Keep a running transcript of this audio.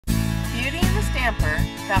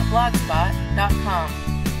BeautyandtheStamper.blogspot.com.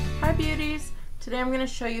 Hi beauties! Today I'm going to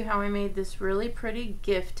show you how I made this really pretty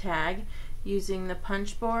gift tag using the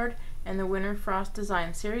punch board and the Winter Frost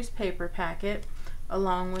Design Series paper packet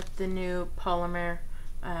along with the new polymer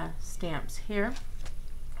stamps here.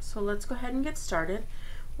 So let's go ahead and get started.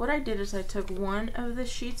 What I did is I took one of the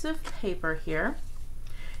sheets of paper here,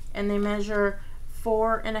 and they measure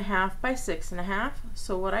 4.5 by 6.5.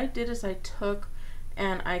 So what I did is I took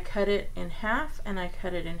and I cut it in half and I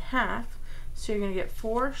cut it in half. So you're going to get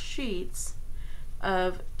 4 sheets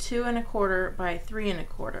of 2.25 by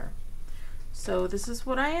 3.25. So this is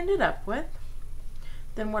what I ended up with.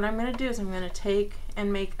 Then what I'm going to do is I'm going to take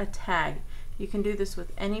and make a tag. You can do this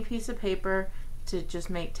with any piece of paper to just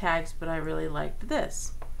make tags, but I really liked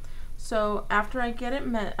this. So after I get it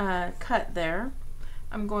cut there,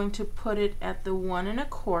 I'm going to put it at the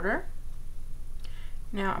 1.25.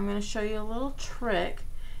 Now I'm going to show you a little trick.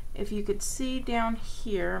 If you could see down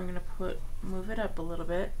here, I'm going to move it up a little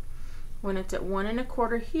bit. When it's at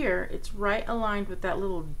 1.25 here, it's right aligned with that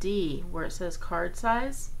little D where it says card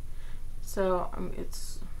size. So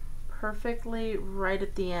it's perfectly right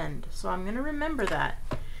at the end. So I'm going to remember that.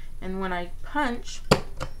 And when I punch,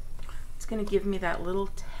 it's going to give me that little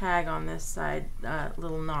tag on this side,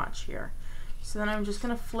 little notch here. So then I'm just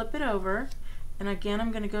going to flip it over, and again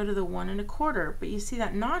I'm going to go to the 1.25, but you see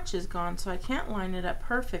that notch is gone, so I can't line it up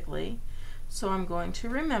perfectly. So I'm going to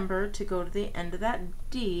remember to go to the end of that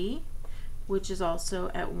D, which is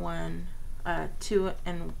also at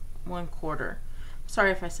 2.25.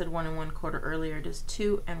 Sorry if I said 1.25 earlier, it is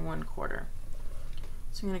 2.25.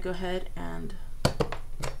 So I'm going to go ahead and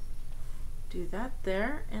do that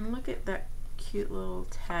there, and look at that cute little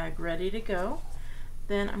tag ready to go.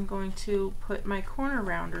 Then I'm going to put my corner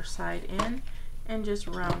rounder side in and just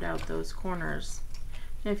round out those corners.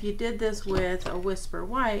 Now if you did this with a Whisper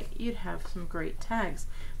White, you'd have some great tags,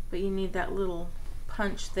 but you need that little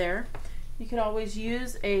punch there. You could always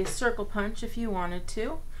use a circle punch if you wanted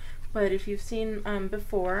to, but if you've seen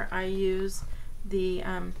before, I use the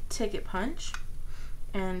ticket punch,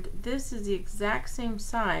 and this is the exact same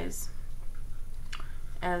size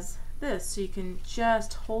as this, so you can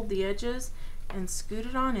just hold the edges and scoot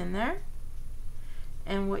it on in there.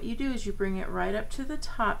 And what you do is you bring it right up to the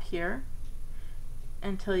top here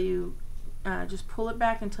until you just pull it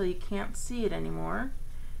back until you can't see it anymore,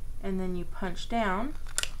 and then you punch down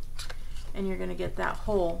and you're going to get that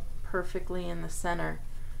hole perfectly in the center.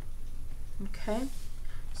 Okay,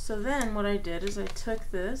 so then what I did is I took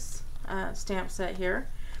this stamp set here,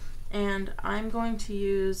 and I'm going to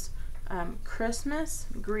use Christmas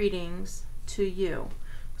Greetings to You.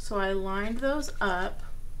 So I lined those up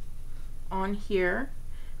on here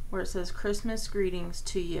where it says Christmas Greetings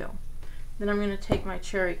to You. Then I'm going to take my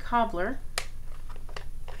cherry cobbler,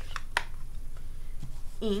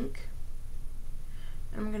 ink,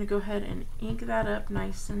 and I'm going to go ahead and ink that up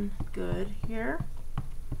nice and good here.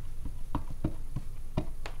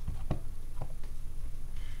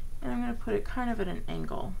 And I'm going to put it kind of at an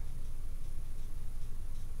angle.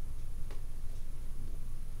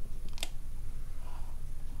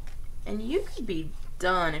 And you could be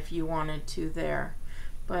done if you wanted to there,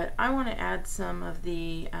 but I want to add some of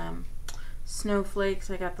the snowflakes.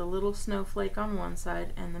 I got the little snowflake on one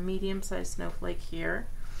side and the medium-sized snowflake here,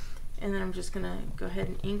 and then I'm just going to go ahead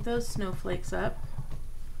and ink those snowflakes up,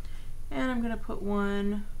 and I'm going to put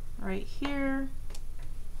one right here.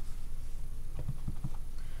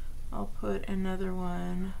 I'll put another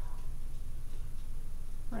one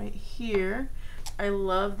right here. I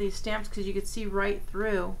love these stamps because you can see right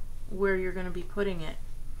through where you're going to be putting it.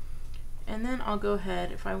 And then I'll go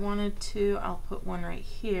ahead, if I wanted to, I'll put one right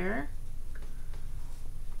here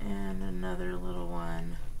and another little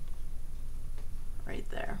one right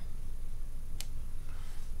there.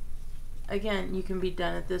 Again, you can be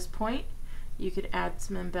done at this point. You could add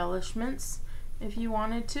some embellishments if you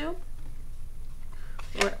wanted to.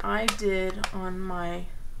 What I did on my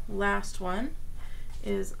last one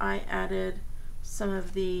is I added some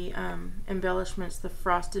of the embellishments, the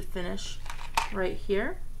frosted finish right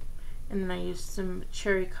here, and then I used some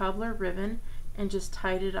cherry cobbler ribbon and just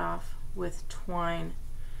tied it off with twine.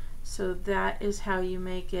 So that is how you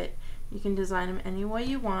make it. You can design them any way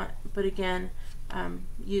you want, but again,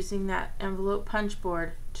 using that envelope punch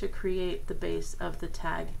board to create the base of the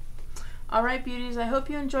tag. Alright beauties, I hope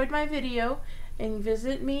you enjoyed my video, and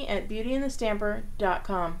visit me at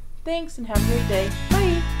BeautyandtheStamper.com. Thanks and have a great day.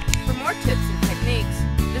 Bye! For more tips and techniques,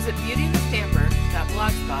 visit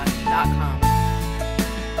BeautyandtheStamper.blogspot.com.